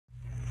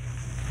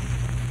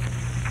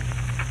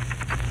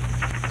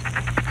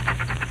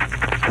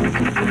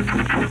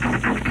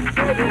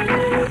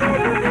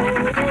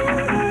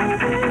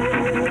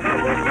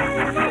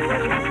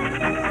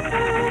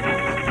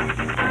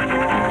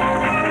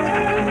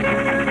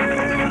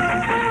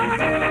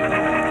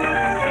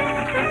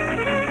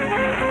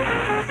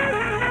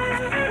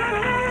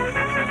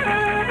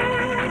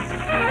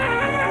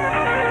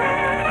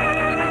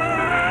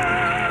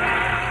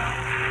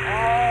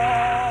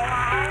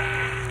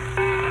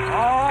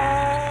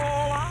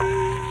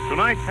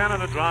Dry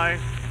Canada Dry,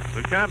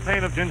 the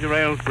campaign of ginger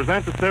ales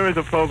presents a series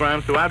of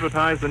programs to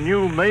advertise the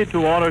new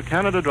made-to-order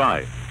Canada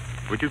Dry,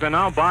 which you can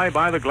now buy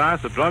by the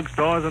glass at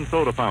drugstores and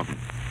soda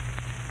fountains.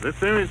 This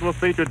series will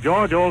feature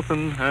George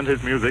Olsen and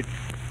his music,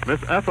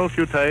 Miss Ethel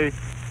Chute,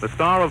 the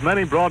star of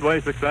many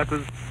Broadway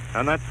successes,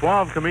 and that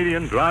suave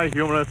comedian, dry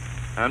humorist,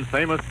 and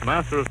famous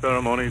master of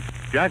ceremonies,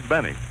 Jack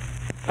Benny.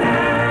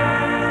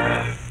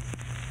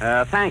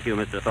 Thank you,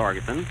 Mr.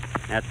 Thorgerson.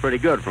 That's pretty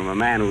good from a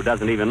man who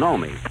doesn't even know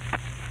me.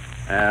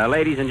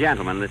 Ladies and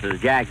gentlemen, this is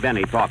Jack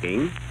Benny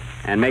talking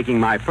and making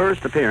my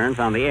first appearance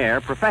on the air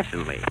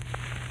professionally.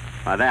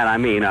 By that I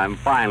mean I'm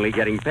finally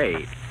getting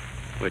paid,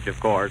 which of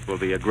course will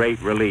be a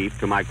great relief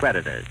to my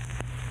creditors.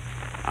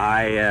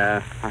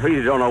 I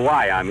really don't know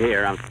why I'm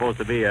here. I'm supposed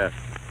to be a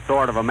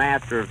sort of a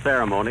master of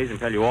ceremonies and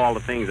tell you all the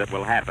things that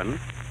will happen,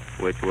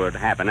 which would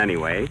happen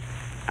anyway.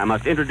 I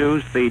must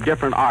introduce the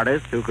different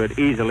artists who could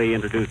easily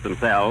introduce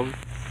themselves,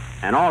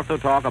 and also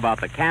talk about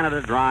the Canada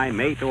Dry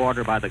made to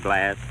order by the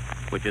glass,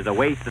 which is a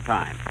waste of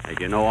time, as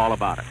you know all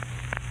about it.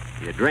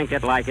 You drink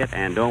it, like it,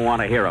 and don't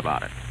want to hear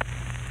about it.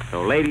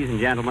 So, ladies and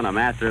gentlemen, a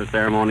master of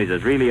ceremonies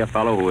is really a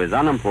fellow who is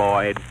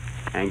unemployed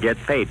and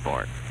gets paid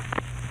for it.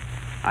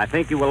 I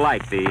think you will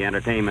like the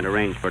entertainment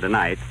arranged for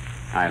tonight,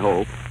 I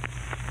hope.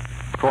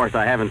 Of course,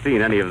 I haven't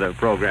seen any of the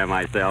program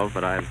myself,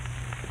 but I've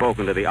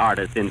spoken to the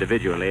artists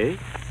individually.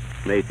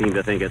 They seem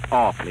to think it's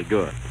awfully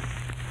good.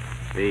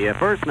 The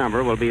first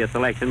number will be a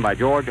selection by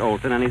George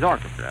Olsen and his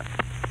orchestra.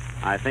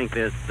 I think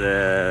this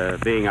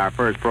being our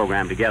first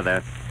program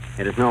together,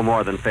 it is no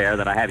more than fair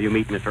that I have you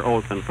meet Mr.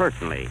 Olsen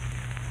personally.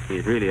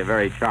 He's really a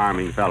very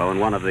charming fellow and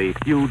one of the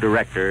few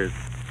directors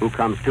who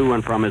comes to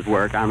and from his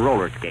work on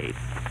roller skates.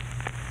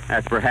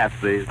 That's perhaps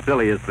the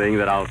silliest thing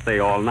that I'll say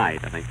all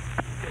night, I think.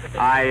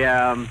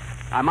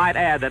 I might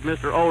add that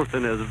Mr.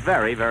 Olsen is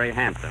very, very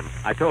handsome.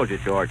 I told you,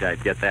 George,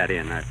 I'd get that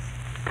in.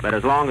 But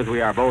as long as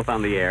we are both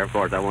on the air, of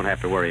course, I won't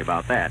have to worry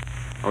about that.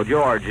 Oh,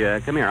 George,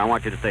 come here. I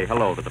want you to say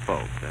hello to the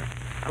folks.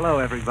 Hello,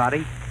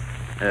 everybody.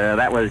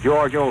 That was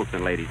George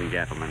Olsen, ladies and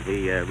gentlemen.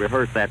 He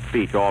rehearsed that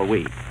speech all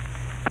week.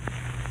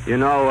 You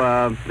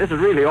know, this is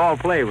really all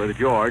play with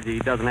George. He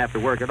doesn't have to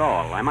work at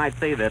all. I might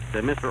say that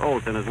Mr.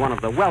 Olsen is one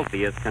of the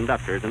wealthiest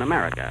conductors in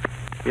America.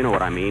 You know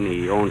what I mean.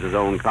 He owns his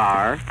own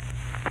car.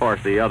 Of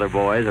course, the other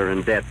boys are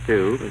in debt,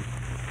 too.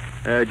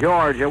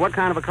 George, what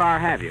kind of a car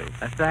have you?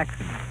 A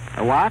Saxon.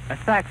 A what? A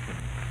Saxon.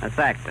 A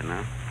Saxon,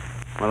 huh?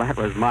 Well, that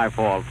was my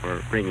fault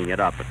for bringing it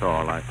up, that's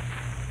all.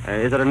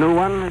 Is it a new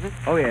one, is it?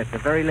 Oh, yes, a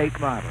very late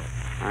model.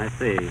 I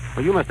see.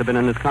 Well, you must have been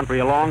in this country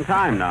a long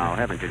time now,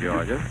 haven't you,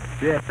 George?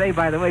 Yeah, say,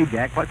 by the way,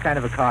 Jack, what kind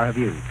of a car have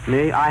you?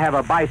 Me? I have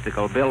a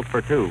bicycle built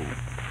for two.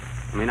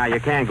 I mean, now, you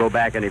can't go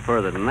back any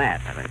further than that,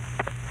 I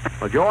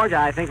think. Well, George,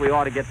 I think we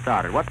ought to get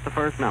started. What's the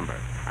first number?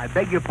 I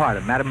beg your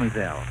pardon,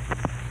 mademoiselle.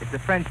 It's a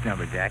French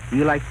number, Jack. Do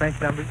you like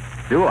French numbers?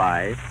 Do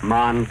I?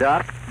 Mon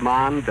duck,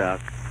 mon duck.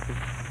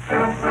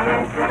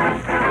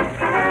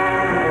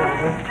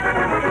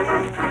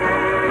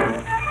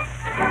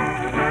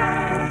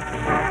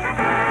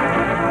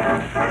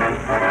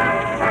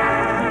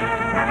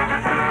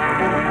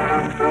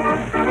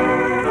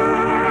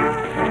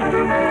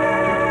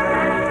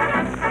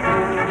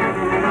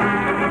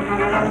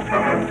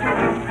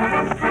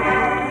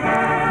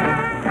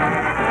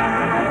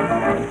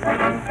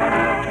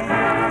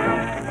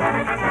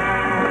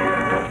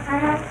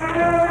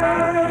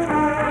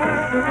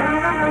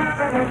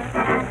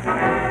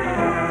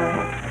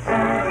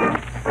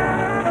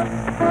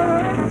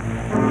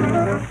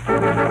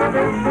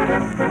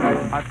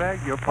 I beg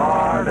your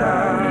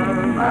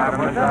pardon,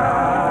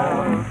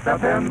 mademoiselle.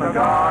 Step in the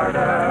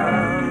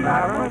garden,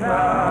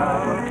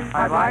 mademoiselle.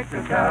 I'd like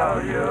to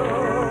tell you,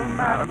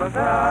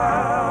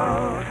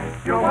 mademoiselle,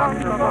 you're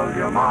wonderful,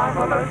 you're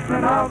marvelous,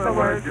 in other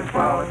words, you're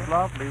swell, it's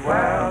lovely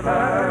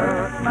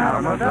weather,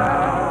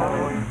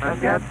 mademoiselle.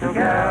 Let's get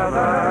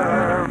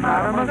together,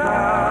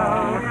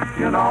 mademoiselle.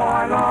 You know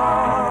I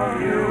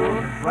love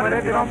you, but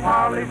if you don't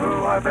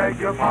parley-vous, I beg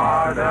your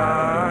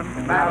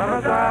pardon,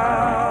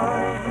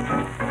 mademoiselle.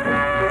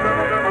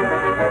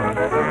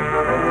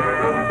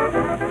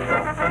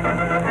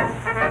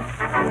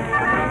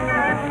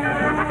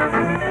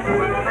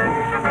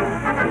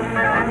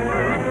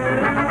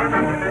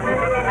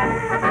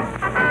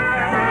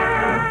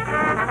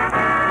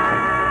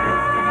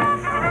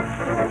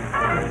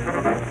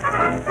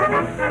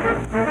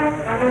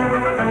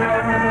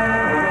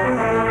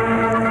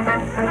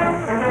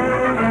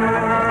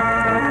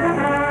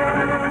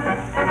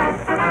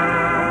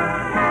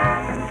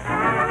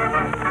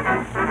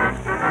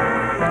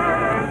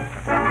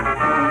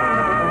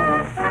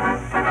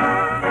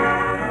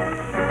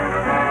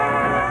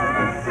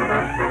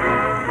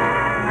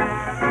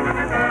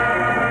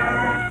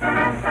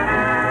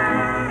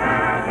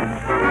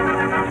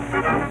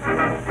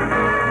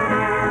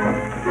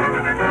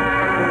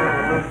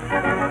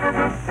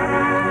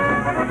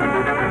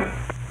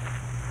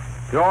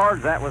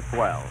 George, that was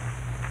swell.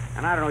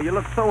 And I don't know, you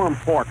look so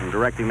important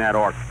directing that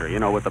orchestra, you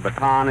know, with the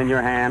baton in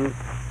your hand.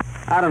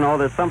 I don't know,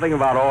 there's something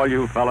about all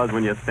you fellas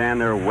when you stand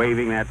there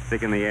waving that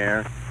stick in the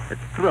air.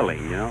 It's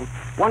thrilling, you know.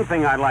 One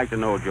thing I'd like to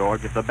know,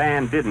 George, if the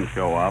band didn't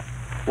show up,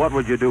 what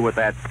would you do with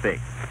that stick?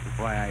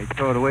 Why, I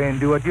throw it away and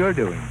do what you're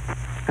doing.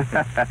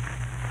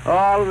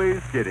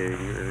 Always kidding.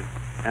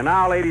 And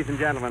now, ladies and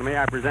gentlemen, may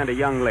I present a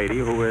young lady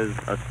who is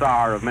a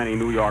star of many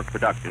New York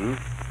productions,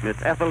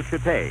 Miss Ethel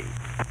Chutet.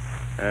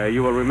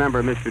 You will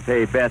remember Miss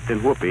Chutet best in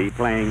Whoopi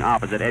playing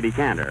opposite Eddie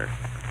Cantor.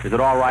 Is it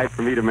all right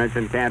for me to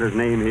mention Cantor's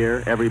name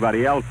here?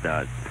 Everybody else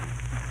does.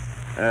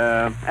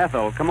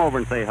 Ethel, come over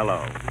and say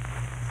hello.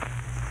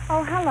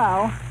 Oh,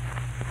 hello.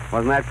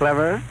 Wasn't that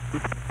clever?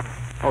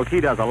 Oh, she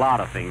does a lot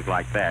of things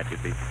like that.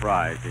 You'd be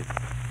surprised.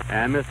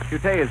 And Miss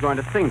Chutet is going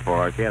to sing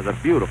for her. She has a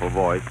beautiful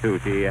voice, too.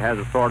 She has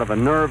a sort of a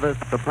nervous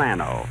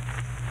soprano.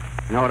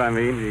 You know what I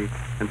mean?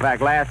 In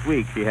fact, last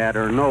week she had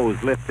her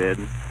nose lifted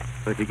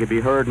so she could be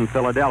heard in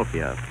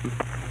Philadelphia.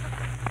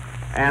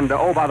 And,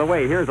 oh, by the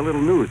way, here's a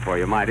little news for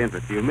you, might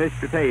interest you. Miss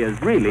Chutet is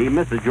really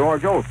Mrs.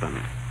 George Olsen,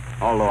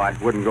 although I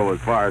wouldn't go as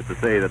far as to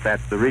say that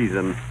that's the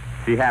reason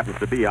she happens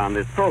to be on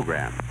this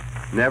program.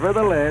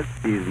 Nevertheless,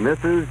 she's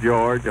Mrs.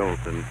 George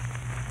Olsen.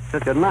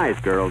 Such a nice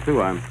girl,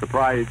 too. I'm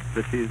surprised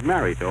that she's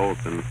married to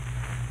Olsen.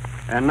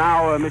 And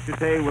now, Miss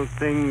Chutet will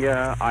sing,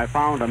 I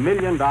Found $1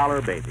 Million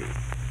Baby.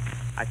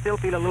 I still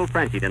feel a little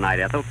Frenchy tonight,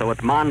 Ethel, so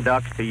it's Mon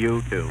Dux to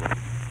you, too.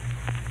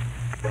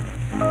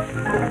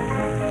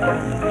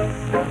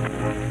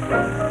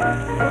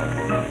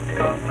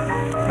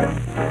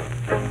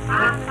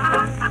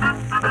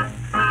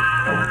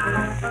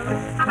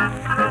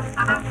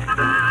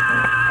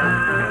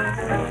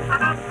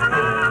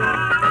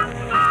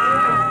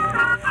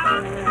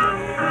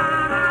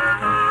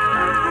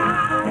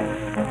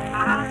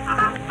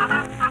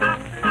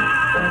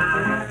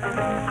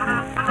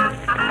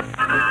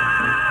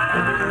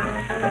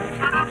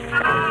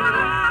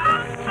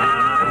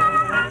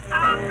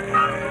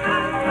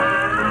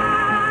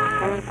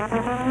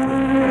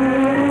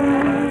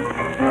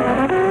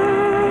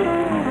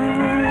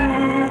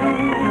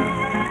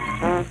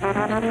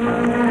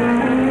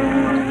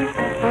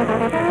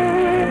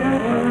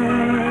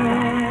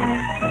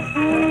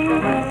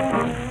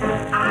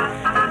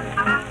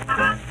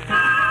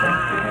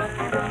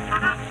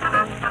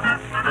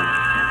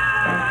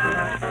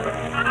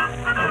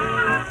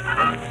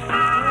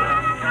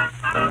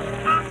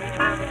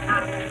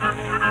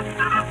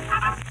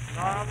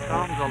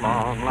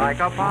 Like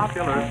a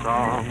popular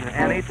song,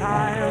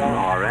 anytime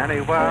or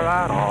anywhere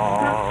at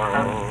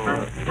all.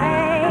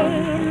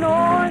 Rain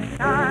or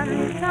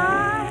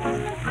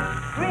sunshine,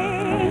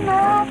 spring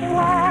or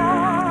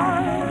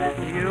fall.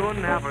 You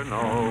never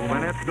know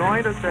when it's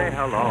going to say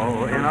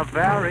hello in a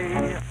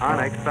very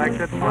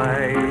unexpected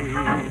place.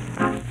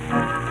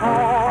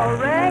 For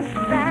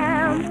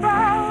example,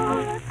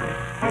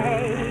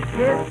 take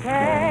this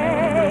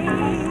case.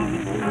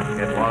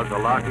 It was a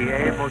lucky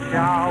April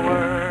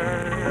shower.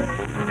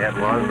 It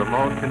was the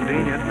most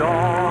convenient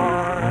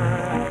door.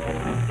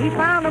 He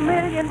found $1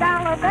 million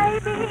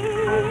baby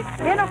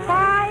in a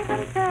 5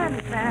 and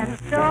 10 cent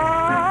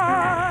store.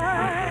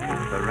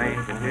 The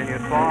rain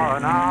continued for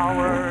an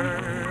hour.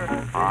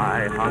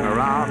 I hung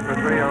around for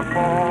 3 or 4.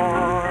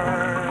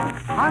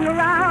 Hung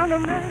around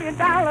 $1 million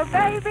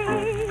baby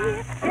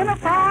in a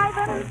 5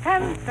 and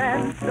 10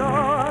 cent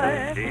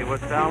store. She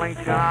was selling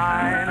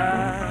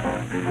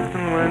china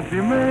when she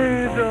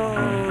made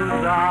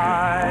those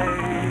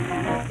eyes.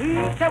 He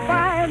kept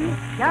buying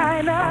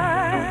china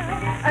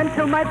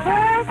until my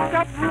breast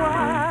got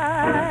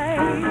wide.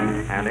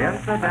 And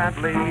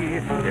incidentally,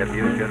 if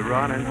you should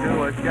run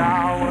into a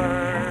shower,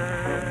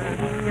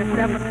 you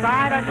step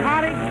aside a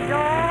cottage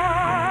door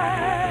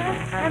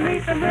and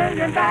meet the $1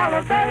 million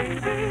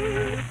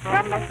baby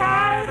from the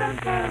 5 and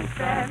 10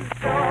 cent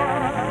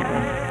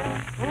store.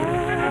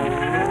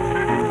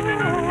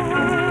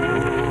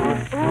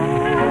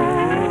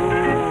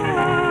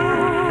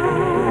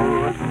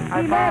 I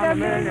met $1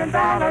 million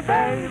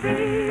baby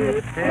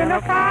in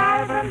a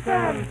 5 and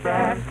 10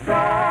 cent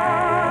store.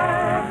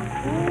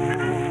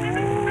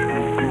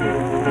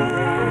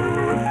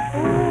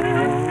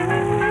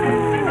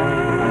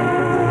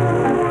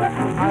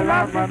 I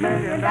love my $1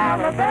 million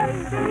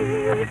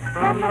baby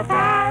from the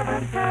 5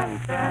 and 10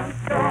 cent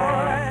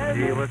store.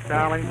 She was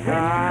selling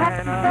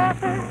china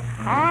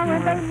on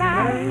Wednesday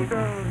night,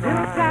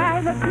 little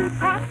china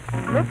teapot,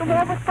 looking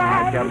over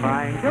side,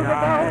 silver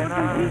bowls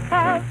and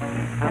teapots,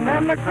 and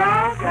then the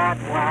crowd got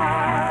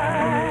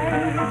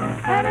wide.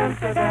 And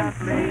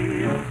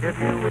incidentally, if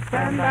you would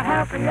spend a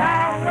happy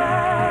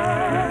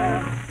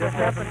hour, just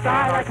step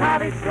inside a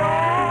cottage door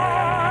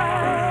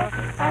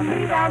and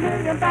meet our $1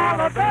 million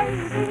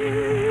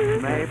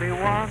baby. maybe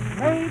 1,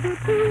 Maybe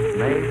 2,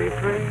 maybe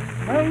 3.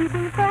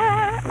 maybe 4,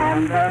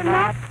 and they're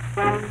not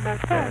from the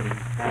 10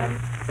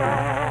 cent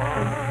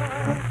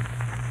store.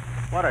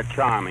 What a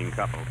charming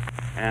couple.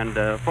 And,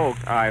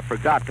 folks, I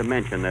forgot to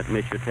mention that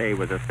Miss Chutet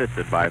was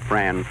assisted by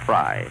Fran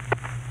Fry.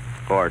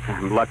 Of course,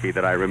 I'm lucky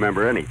that I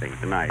remember anything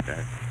tonight.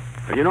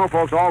 But you know,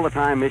 folks, all the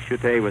time Miss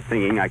Chutet was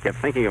singing, I kept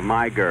thinking of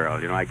my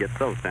girl. You know, I get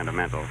so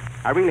sentimental.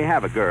 I really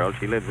have a girl.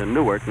 She lives in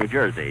Newark, New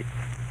Jersey.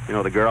 You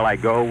know, the girl I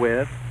go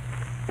with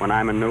when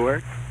I'm in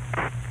Newark?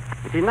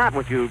 She's not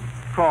what you'd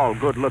call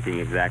good-looking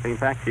exactly. In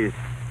fact, she's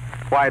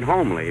quite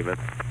homely, but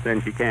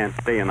then she can't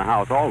stay in the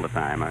house all the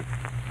time.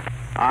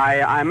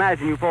 I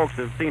imagine you folks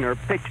have seen her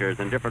pictures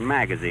in different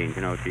magazines.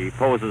 You know, she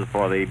poses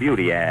for the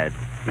beauty ads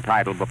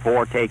entitled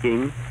Before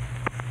Taking.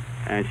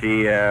 And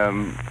she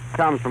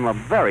comes from a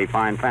very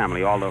fine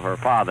family, although her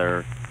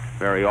father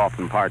very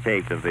often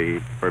partakes of the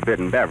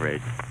forbidden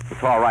beverage.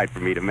 It's all right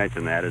for me to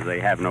mention that, as they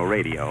have no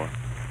radio.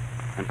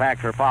 In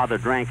fact, her father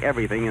drank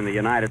everything in the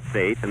United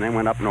States and then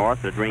went up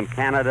north to drink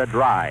Canada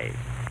Dry.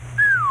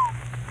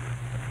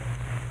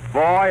 Boy,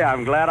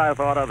 I'm glad I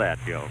thought of that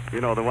joke.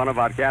 You know, the one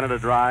about Canada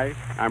Dry?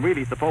 I'm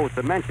really supposed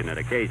to mention it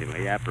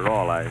occasionally. After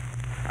all, I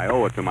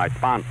owe it to my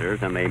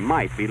sponsors, and they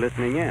might be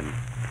listening in.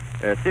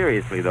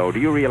 Seriously, though, do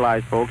you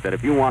realize, folks, that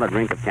if you want a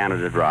drink of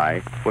Canada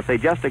Dry, well, say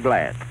just a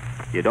glass,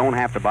 you don't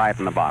have to buy it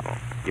in a bottle.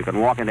 You can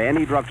walk into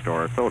any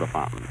drugstore or soda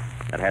fountain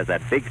that has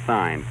that big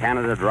sign,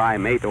 Canada Dry,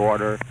 made to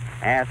order,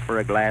 ask for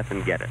a glass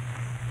and get it.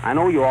 I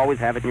know you always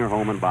have it in your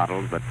home in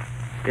bottles, but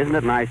isn't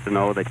it nice to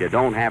know that you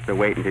don't have to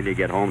wait until you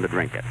get home to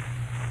drink it?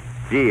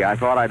 Gee, I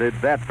thought I did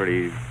that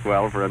pretty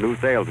well for a new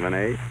salesman,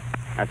 eh?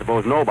 I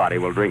suppose nobody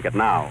will drink it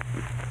now.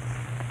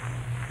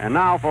 And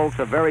now, folks,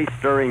 a very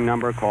stirring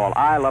number called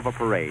I Love a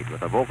Parade,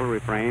 with a vocal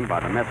refrain by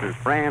the Messrs.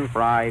 Fran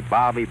Fry,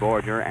 Bobby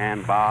Borger,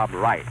 and Bob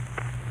Wright.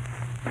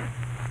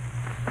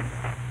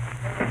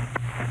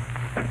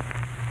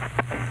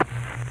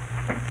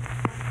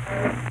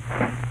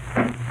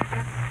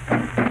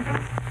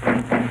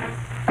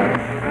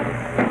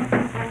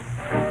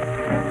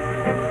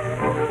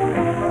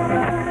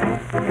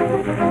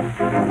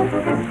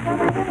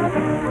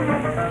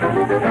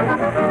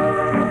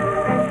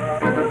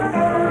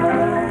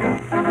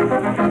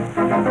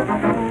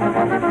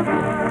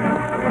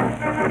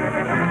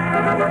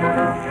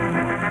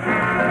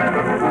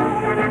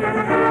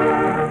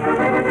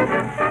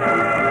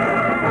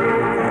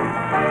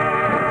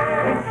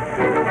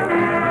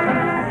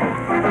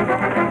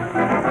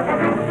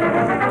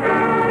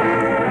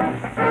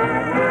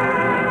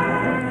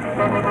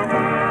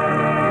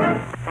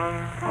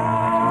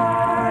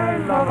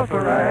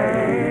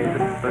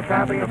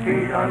 Tapping of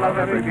feet, I love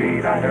every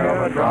beat, I hear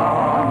of a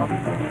drum.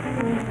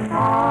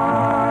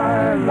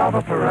 I love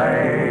a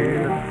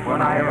parade.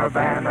 When I hear a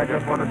band, I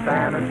just want to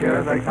stand and cheer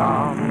as they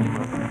come.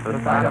 The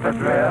sight of a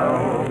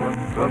drill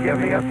will give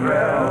me a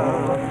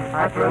thrill.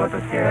 I thrill at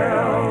the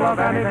skill of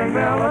anything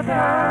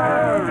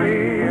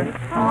military.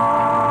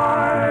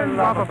 I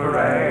love a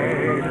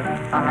parade.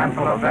 A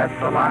handful of vets,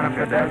 a line of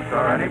cadets,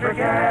 or any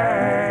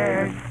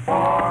brigade. For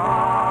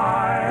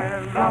I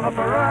love a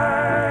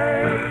parade.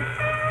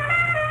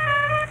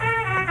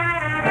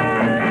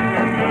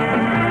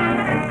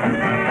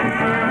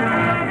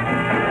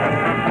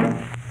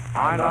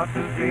 I love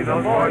to see the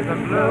boys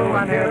in blue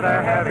and hear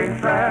their heavy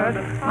tread.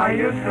 I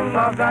used to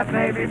love that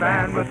Navy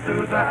band with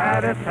Sousa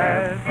at its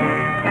head.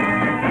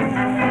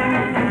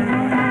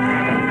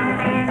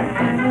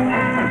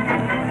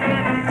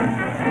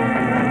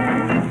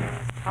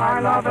 I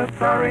love a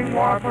stirring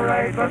war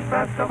parade, but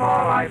best of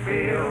all I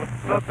feel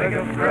the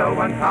biggest thrill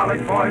when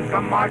college boys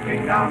come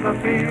marching down the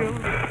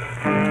field.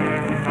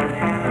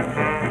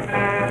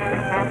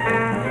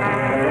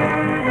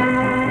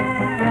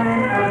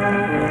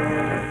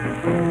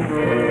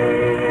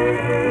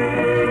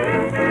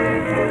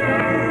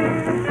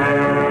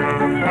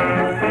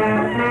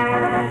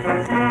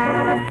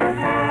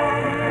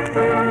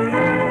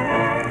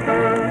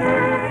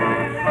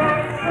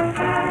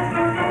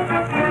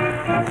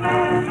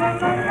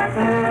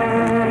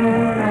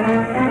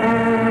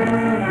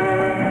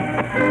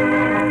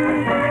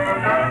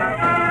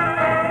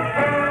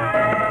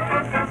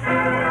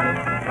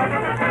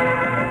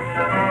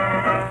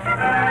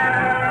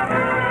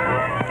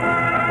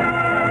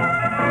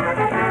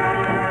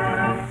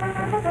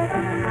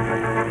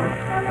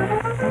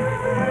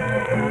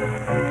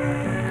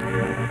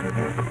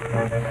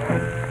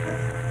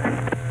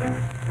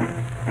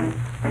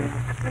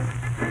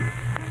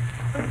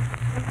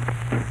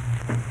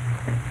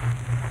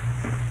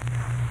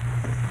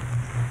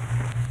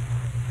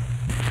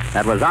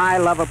 That was I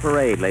Love a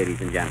Parade,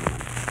 ladies and gentlemen.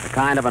 The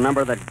kind of a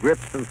number that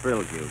grips and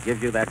thrills you,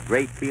 gives you that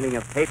great feeling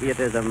of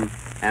patriotism,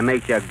 and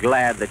makes you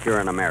glad that you're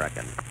an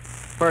American.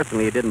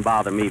 Personally, it didn't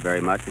bother me very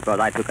much because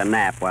I took a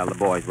nap while the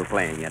boys were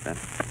playing it.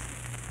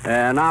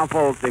 Now,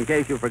 folks, in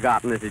case you've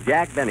forgotten, this is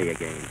Jack Benny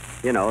again.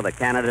 You know, the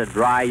Canada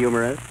Dry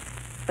humorist.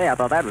 Say, I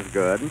thought that was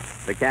good.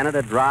 The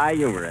Canada Dry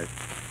humorist.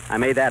 I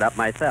made that up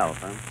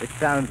myself, huh? It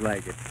sounds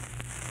like it.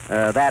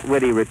 That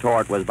witty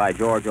retort was by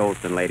George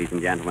Olsen, ladies and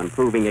gentlemen,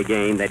 proving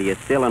again that he is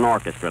still an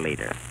orchestra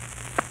leader.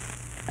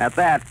 At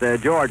that,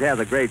 George has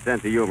a great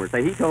sense of humor.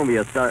 Say, he told me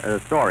a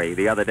story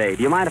the other day.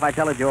 Do you mind if I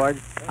tell it, George?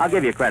 I'll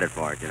give you credit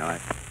for it, you know.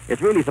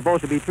 It's really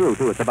supposed to be true,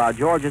 too. It's about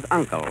George's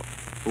uncle,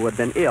 who had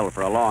been ill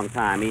for a long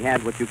time. He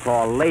had what you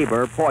call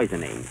labor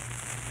poisoning.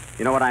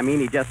 You know what I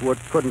mean? He just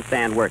couldn't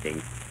stand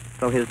working.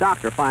 So his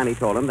doctor finally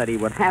told him that he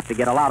would have to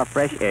get a lot of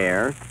fresh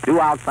air, do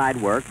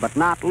outside work, but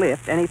not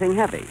lift anything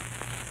heavy.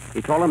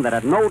 He told him that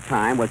at no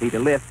time was he to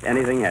lift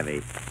anything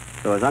heavy.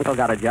 So his uncle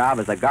got a job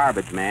as a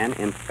garbage man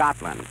in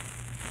Scotland.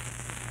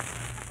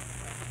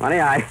 Funny,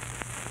 I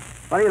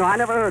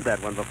never heard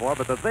that one before,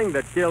 but the thing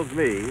that kills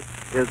me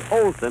is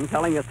Olson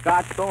telling a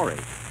Scotch story.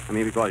 I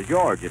mean, because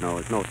George, is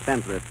no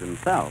spendthrift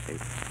himself.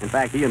 In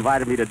fact, he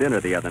invited me to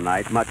dinner the other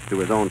night, much to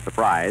his own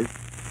surprise,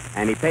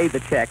 and he paid the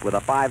check with a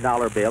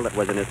 $5 bill that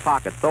was in his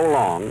pocket so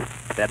long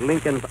that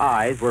Lincoln's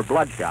eyes were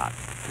bloodshot.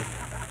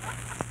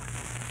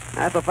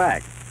 That's a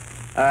fact.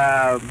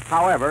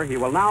 However, he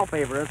will now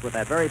favor us with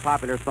that very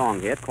popular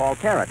song hit called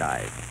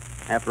Paradise.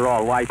 After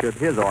all, why should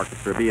his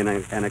orchestra be an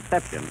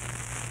exception?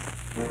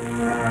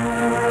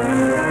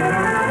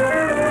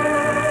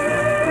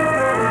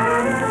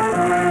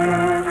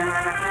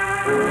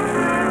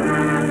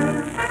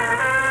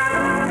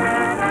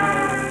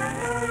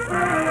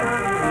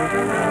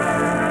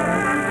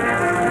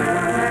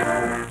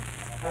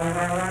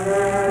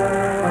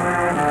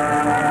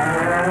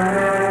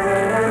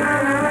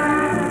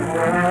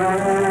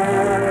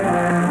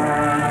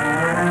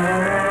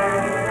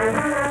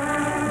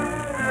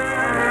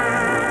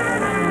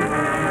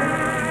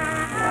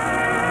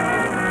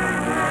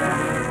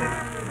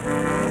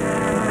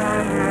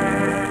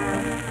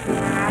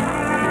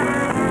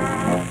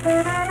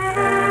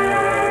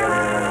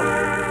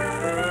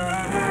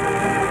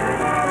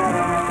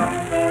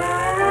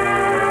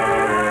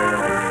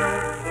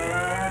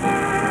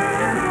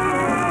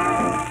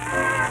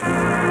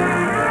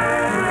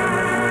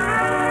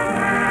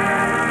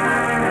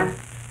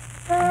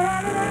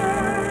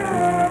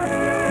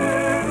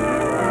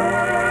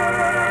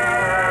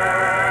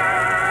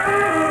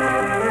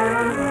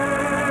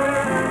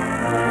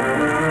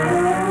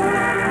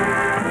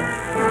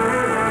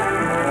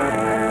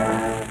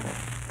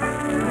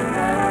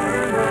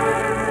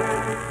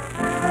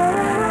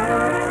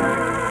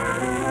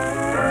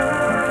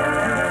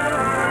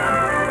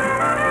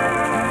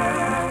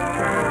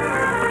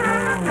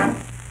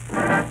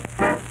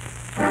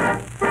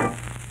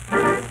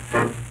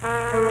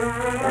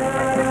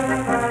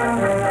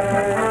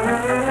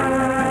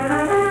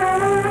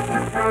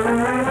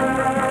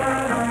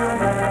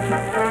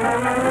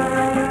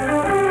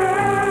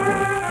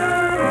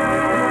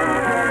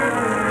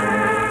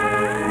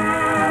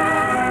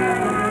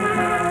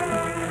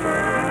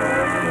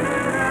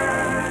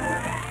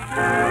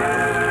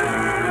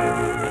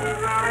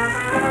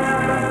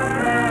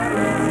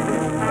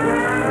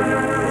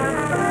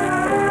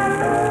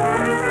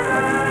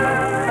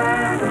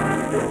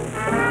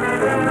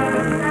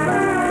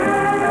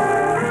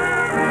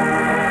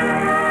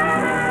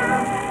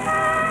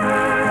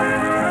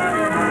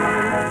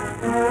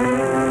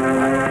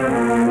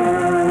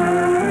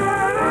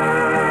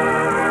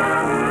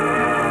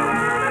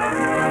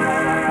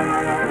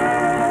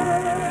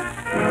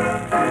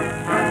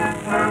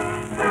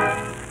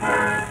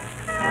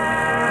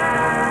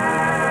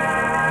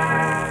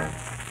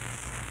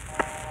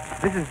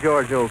 This is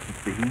George Olson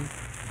speaking.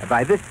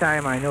 By this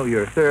time, I know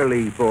you're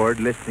thoroughly bored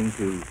listening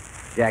to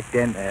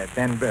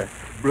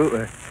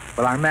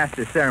our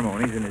master of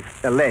ceremonies and his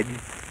alleged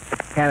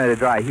Canada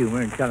Dry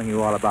humor and telling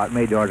you all about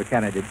made-to-order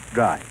Canada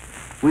Dry.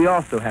 We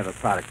also have a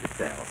product to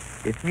sell.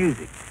 It's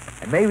music.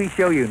 And may we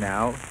show you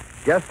now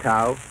just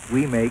how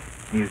we make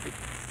music.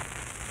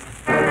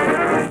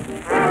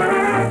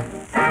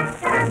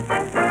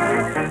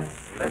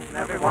 Listen,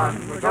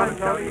 everyone, we're going to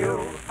show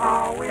you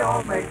how we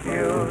all make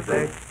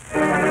music.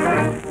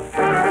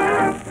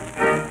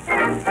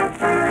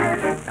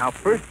 Now,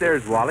 first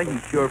there's Wally. He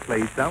sure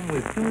plays some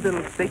with two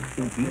little sticks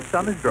he beats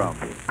on his drum.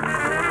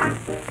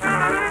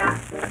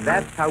 And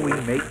that's how we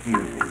make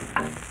music.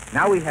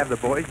 Now we have the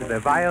boys with their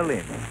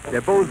violin.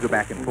 Their bows go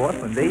back and forth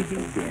when they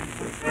beat in.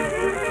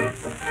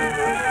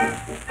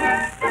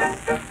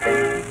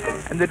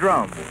 And the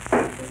drums.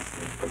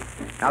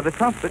 Now the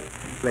trumpets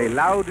play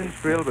loud and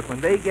shrill, but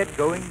when they get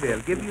going, they'll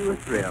give you a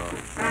thrill.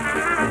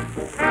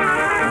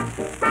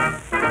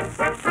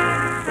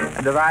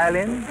 And the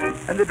violin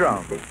and the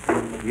drums.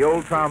 The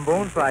old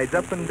trombone slides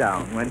up and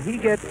down. When he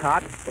gets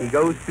hot, he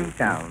goes to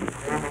town.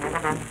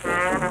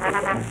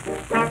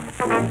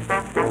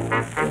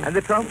 And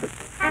the trumpet,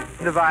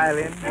 and the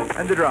violin,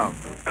 and the drums.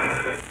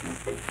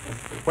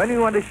 When we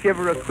want to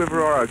shiver, a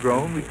quiver, or a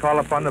groan, we call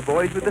upon the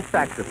boys with the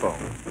saxophone.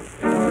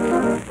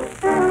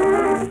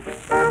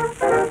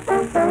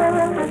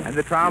 And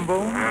the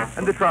trombone,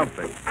 and the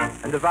trumpet,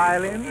 and the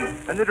violin,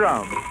 and the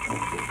drums.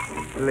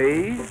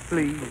 Please,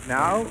 please,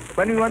 now,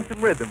 when we want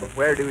some rhythm,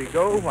 where do we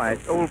go? Why,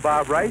 it's old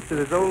Bob Rice with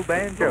his old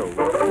banjo.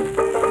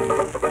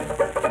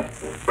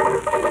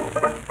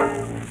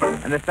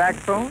 And the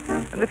saxophone,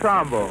 and the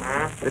trombone,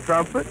 the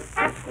trumpet,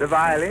 the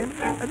violin,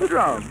 and the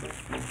drums.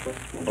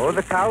 Oh,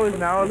 the cow is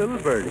now a little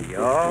birdie.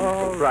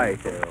 All right.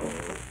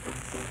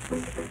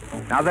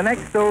 Now, the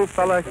next old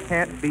fella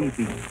can't be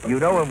beat. You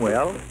know him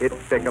well. It's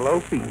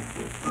Piccolo Pete.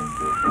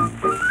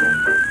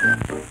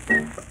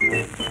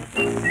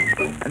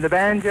 And the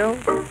banjo,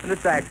 and the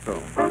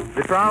saxophone,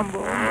 the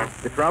trombone,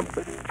 the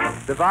trumpet,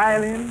 the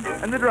violin,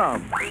 and the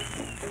drum.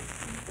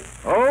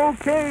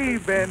 Okay,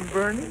 Ben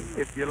Bernie,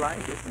 if you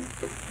like it.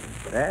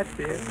 That's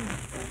it.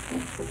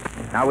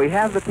 Now we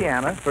have the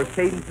piano for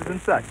cadences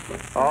and such.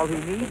 All he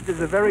needs is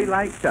a very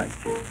light touch.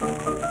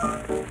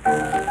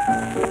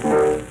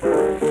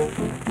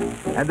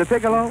 And the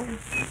piccolo,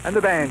 and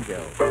the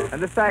banjo,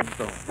 and the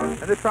saxophone,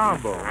 and the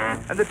trombone,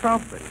 and the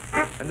trumpet,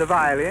 and the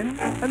violin,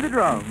 and the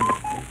drums.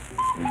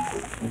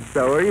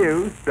 So are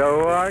you,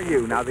 so are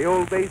you. Now the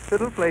old bass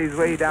fiddle plays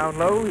way down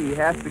low. He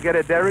has to get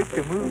a derrick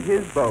to move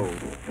his bow.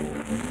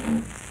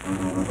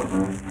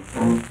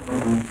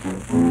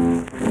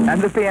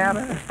 And the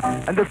piano,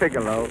 and the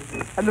piccolo,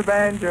 and the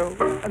banjo,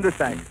 and the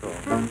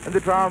saxophone, and the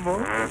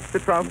trombone, the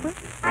trumpet,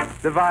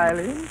 the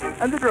violin,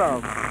 and the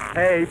drum.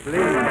 Hey,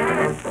 please.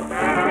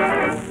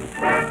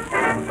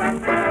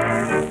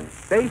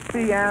 Bass,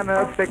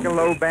 piano,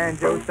 piccolo,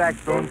 banjo,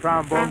 saxophone,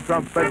 trombone,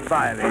 trumpet,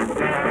 violin.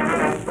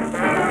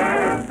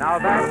 Now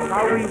that's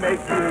how we make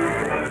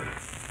music.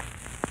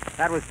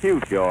 That was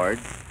cute, George.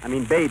 I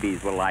mean,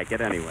 babies will like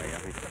it anyway, I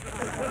think.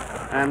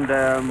 And,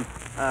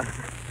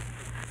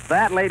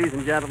 that, ladies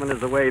and gentlemen, is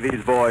the way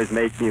these boys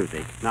make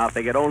music. Now, if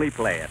they could only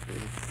play it.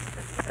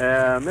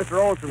 Mr.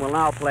 Olson will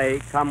now play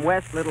Come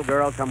West, Little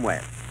Girl, Come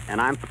West. And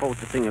I'm supposed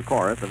to sing a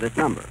chorus of this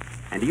number.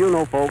 And do you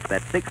know, folks,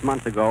 that 6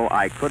 months ago,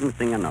 I couldn't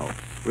sing a note.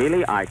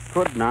 Really, I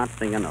could not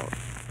sing a note.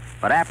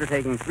 But after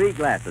taking 3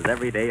 glasses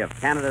every day of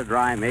Canada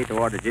Dry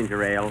made-to-order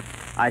ginger ale,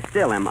 I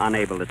still am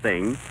unable to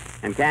sing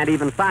and can't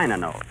even sign a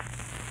note.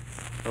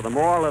 So the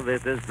moral of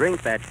this is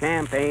drink that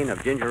champagne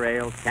of ginger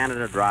ale,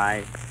 Canada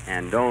Dry,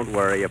 and don't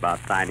worry about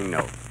signing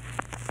notes.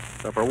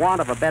 So for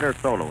want of a better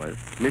soloist,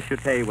 Miss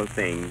Chute will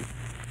sing,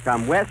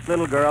 Come West,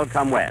 Little Girl,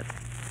 Come West.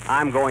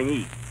 I'm going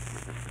east.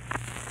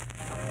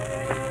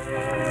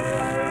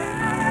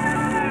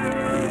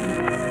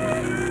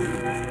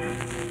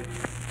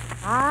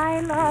 I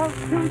love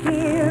to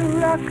hear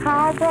a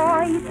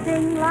cowboy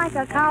sing like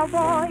a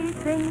cowboy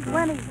sings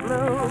when he's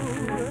blue.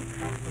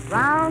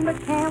 Round the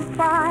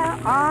campfire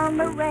on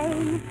the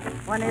range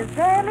when his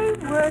daily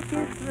work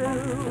is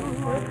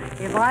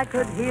through. If I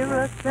could hear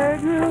a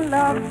certain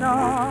love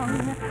song,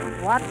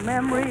 what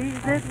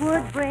memories it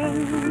would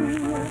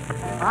bring.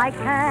 I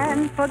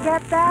can't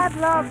forget that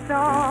love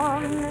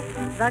song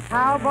the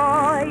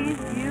cowboys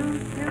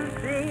used to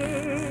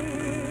sing.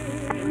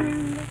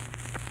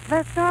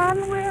 The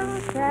sun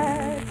will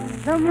set,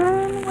 the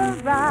moon will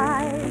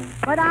rise,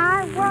 but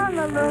I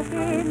wanna look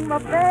in my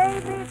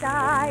baby's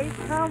eyes.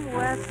 Come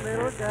west,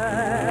 little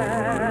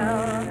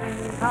girl,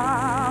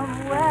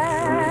 come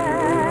west.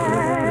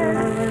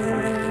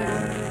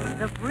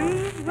 The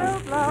breeze will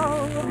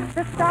blow,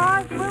 the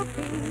stars will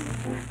peep,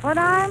 but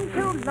I'm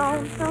too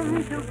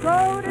lonesome to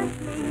go to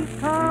sleep.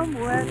 Come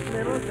west,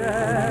 little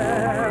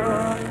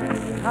girl,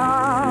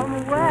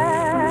 come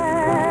west.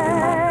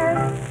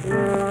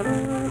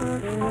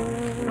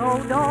 Oh,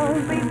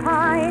 don't be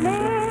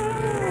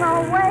pining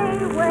away,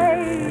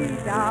 way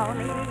down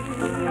east.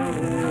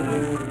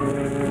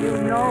 You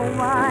know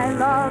my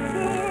love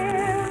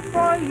here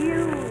for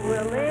you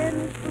will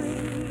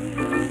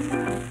increase.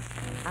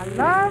 I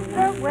love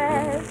the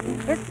West,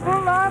 it's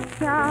full of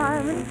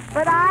charm,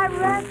 but I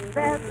rest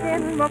best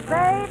in my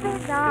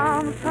baby's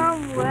arms.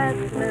 Come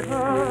west,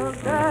 little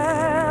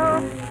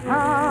girl,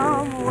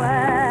 come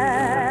west.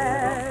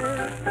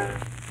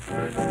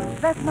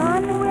 The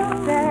sun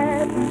will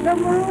set, the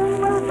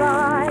moon will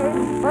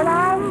rise, but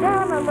I'm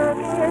gonna look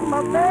in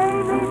my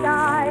baby's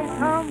eyes.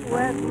 Come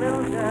west,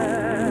 little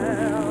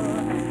girl,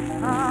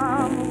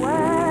 come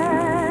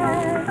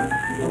west.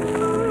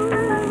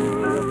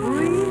 The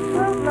breeze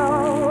will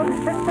blow,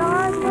 the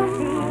stars will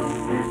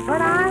peep,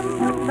 but I'm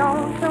too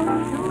lonesome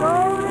to go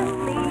to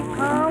sleep.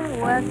 Come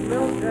west,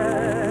 little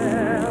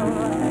girl,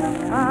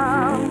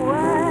 come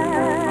west.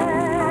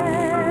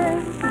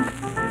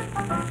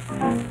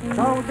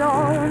 So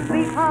don't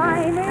be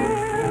pining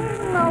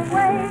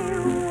away,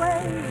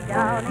 way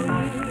down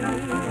east.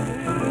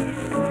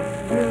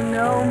 You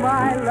know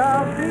my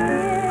love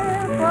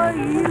here for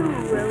you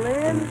will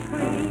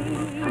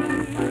increase.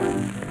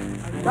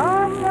 I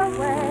love the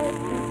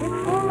West, it's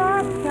full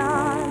of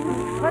charm,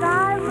 but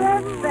I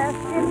rest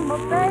best in my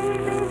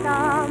baby's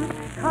arms.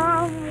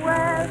 Come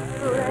west,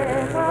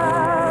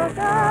 little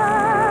girl.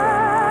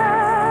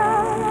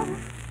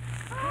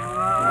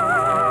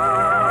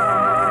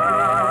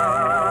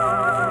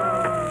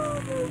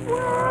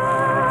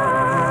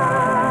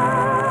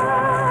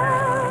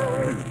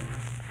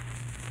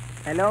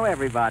 Hello,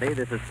 everybody.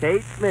 This is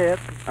Kate Smith,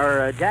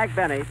 or Jack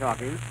Benny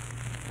talking.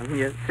 I mean,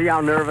 you see how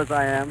nervous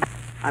I am?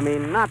 I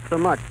mean, not so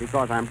much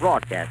because I'm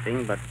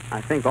broadcasting, but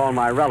I think all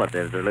my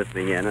relatives are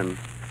listening in, and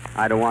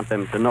I don't want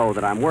them to know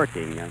that I'm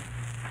working.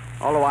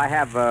 Although I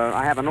have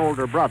an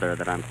older brother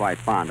that I'm quite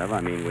fond of.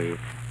 I mean, we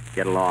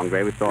get along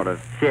great. We sort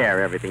of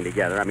share everything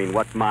together. I mean,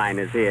 what's mine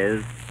is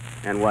his,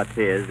 and what's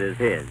his is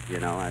his, you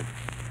know.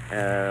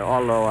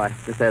 Although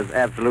this has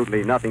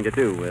absolutely nothing to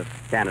do with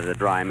Canada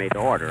Dry made to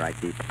order. I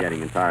keep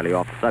getting entirely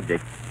off the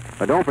subject.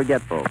 But don't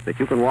forget, folks, that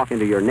you can walk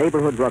into your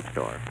neighborhood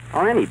drugstore,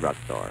 or any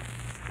drugstore.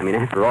 I mean,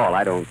 after all,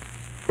 I don't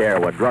care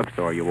what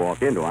drugstore you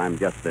walk into. I'm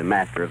just the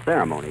master of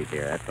ceremonies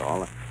here, that's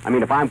all. I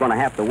mean, if I'm going to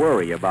have to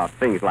worry about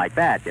things like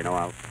that, you know,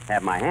 I'll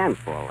have my hands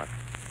full.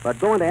 But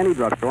go into any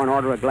drugstore and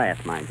order a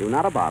glass, mind you,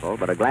 not a bottle,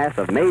 but a glass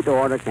of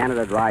made-to-order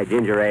Canada Dry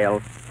ginger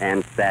ale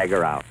and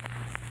stagger out.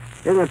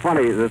 Isn't it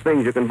funny, the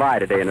things you can buy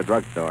today in a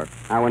drugstore?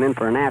 I went in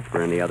for an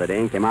aspirin the other day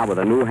and came out with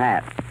a new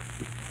hat.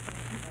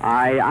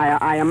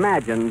 I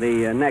imagine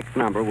the next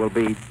number will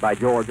be by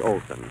George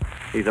Olson.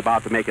 He's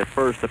about to make his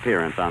first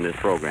appearance on this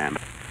program.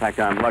 In fact,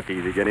 I'm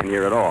lucky to get in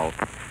here at all.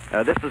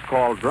 This is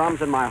called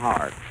Drums in My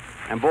Heart.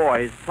 And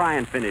boys, try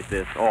and finish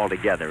this all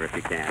together if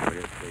you can, will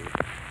you, please?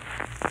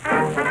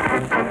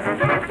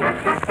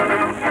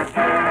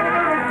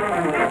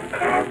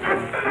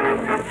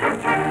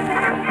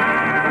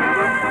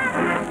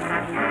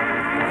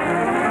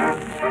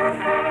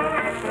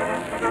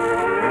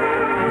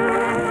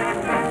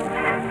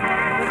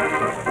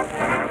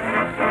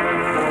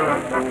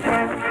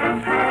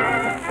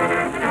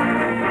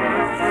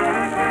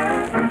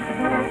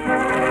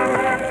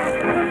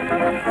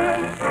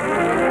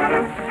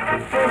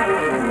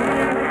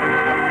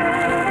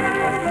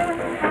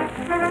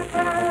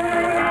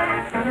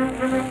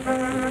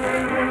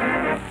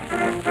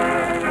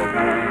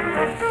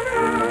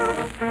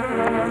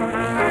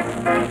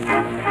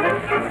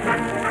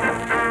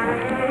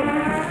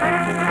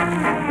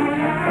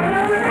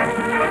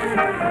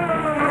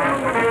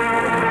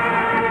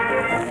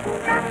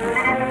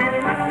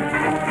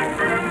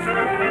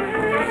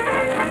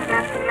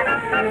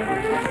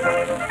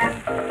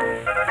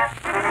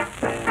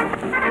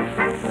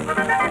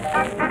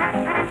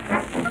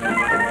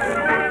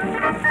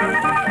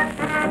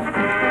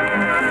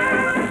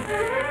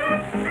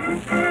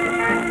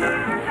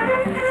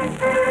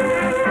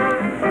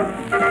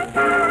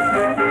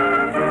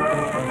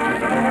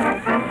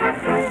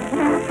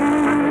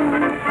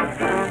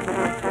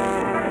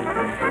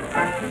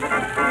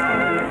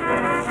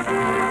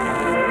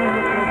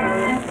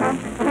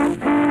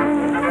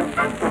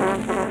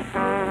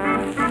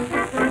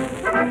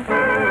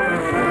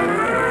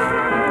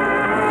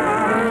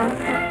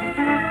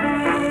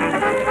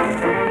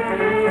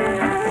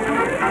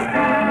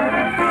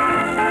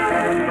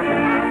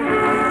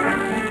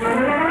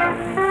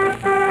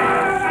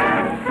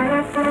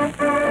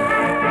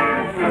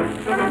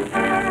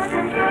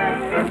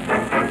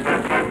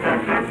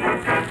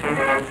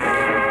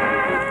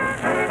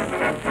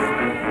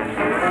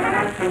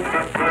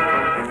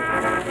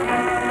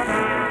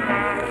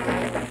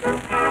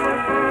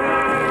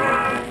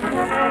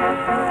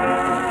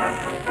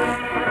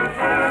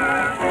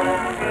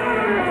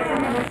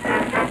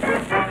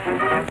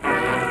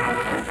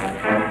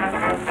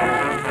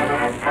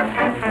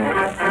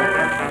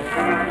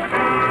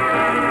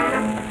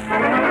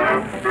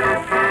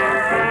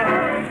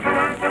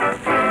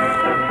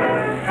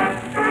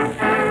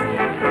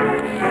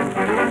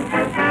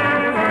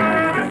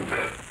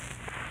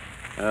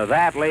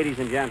 That, ladies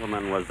and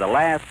gentlemen, was the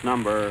last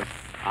number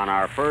on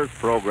our first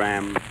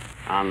program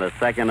on the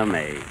 2nd of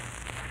May.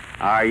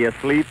 Are you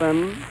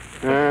sleeping?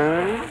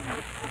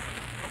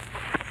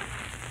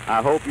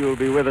 I hope you'll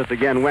be with us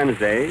again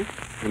Wednesday.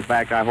 In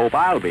fact, I hope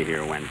I'll be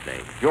here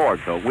Wednesday. George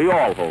hope. We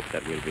all hope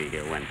that we'll be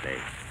here Wednesday.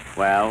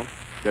 Well,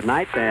 good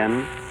night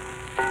then.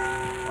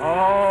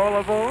 All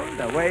aboard.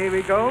 Away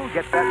we go.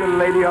 Get that little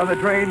lady on the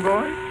train,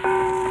 boys.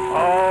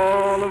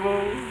 All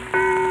aboard.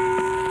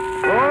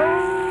 Oh.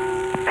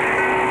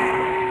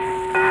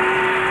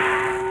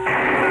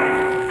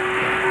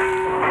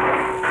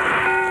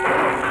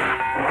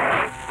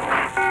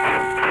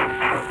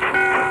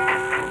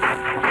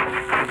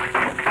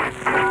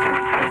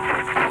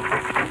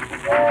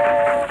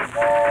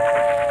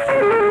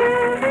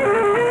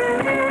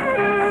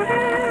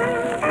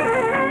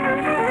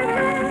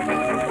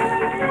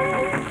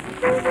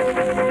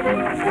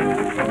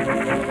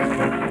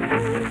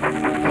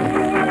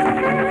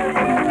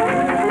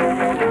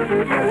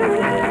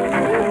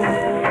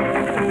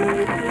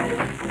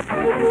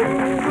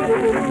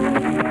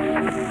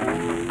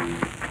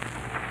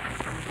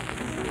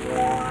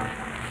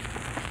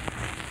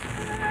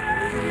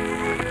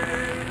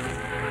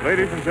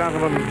 Ladies and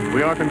gentlemen,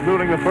 we are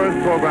concluding the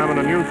first program in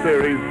a new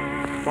series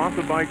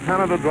sponsored by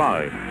Canada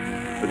Dry.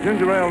 The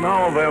ginger ale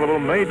now available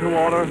made to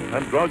order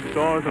at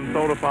drugstores and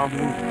soda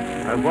fountains,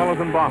 as well as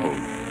in bottles.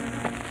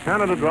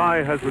 Canada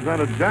Dry has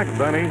presented Jack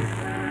Benny,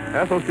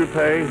 Ethel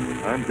Chupe,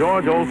 and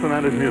George Olson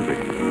and his music.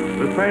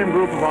 The same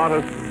group of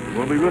artists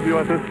will be with you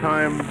at this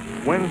time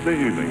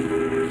Wednesday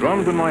evening.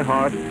 Drums in My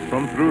Heart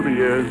from Through the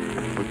Years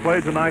was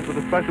played tonight with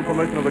the special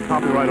permission of the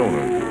copyright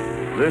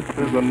owner. This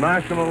is the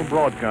National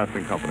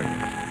Broadcasting Company.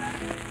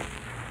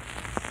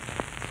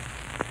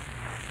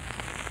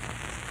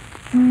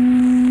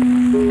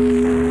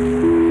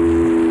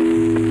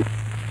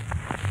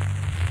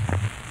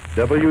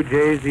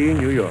 WJZ,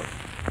 New York.